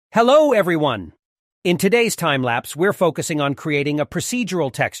Hello, everyone! In today's time-lapse, we're focusing on creating a procedural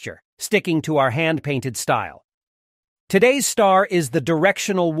texture, sticking to our hand-painted style. Today's star is the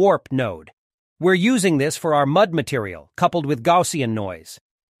directional warp node. We're using this for our mud material, coupled with Gaussian noise.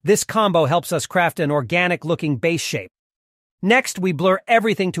 This combo helps us craft an organic-looking base shape. Next, we blur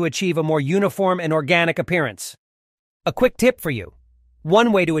everything to achieve a more uniform and organic appearance. A quick tip for you.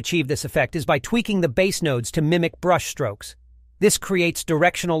 One way to achieve this effect is by tweaking the base nodes to mimic brush strokes. This creates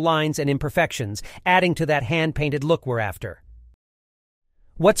directional lines and imperfections, adding to that hand-painted look we're after.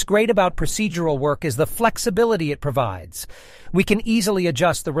 What's great about procedural work is the flexibility it provides. We can easily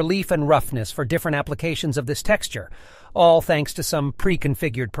adjust the relief and roughness for different applications of this texture, all thanks to some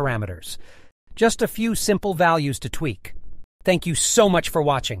pre-configured parameters. Just a few simple values to tweak. Thank you so much for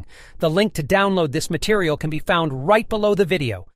watching. The link to download this material can be found right below the video.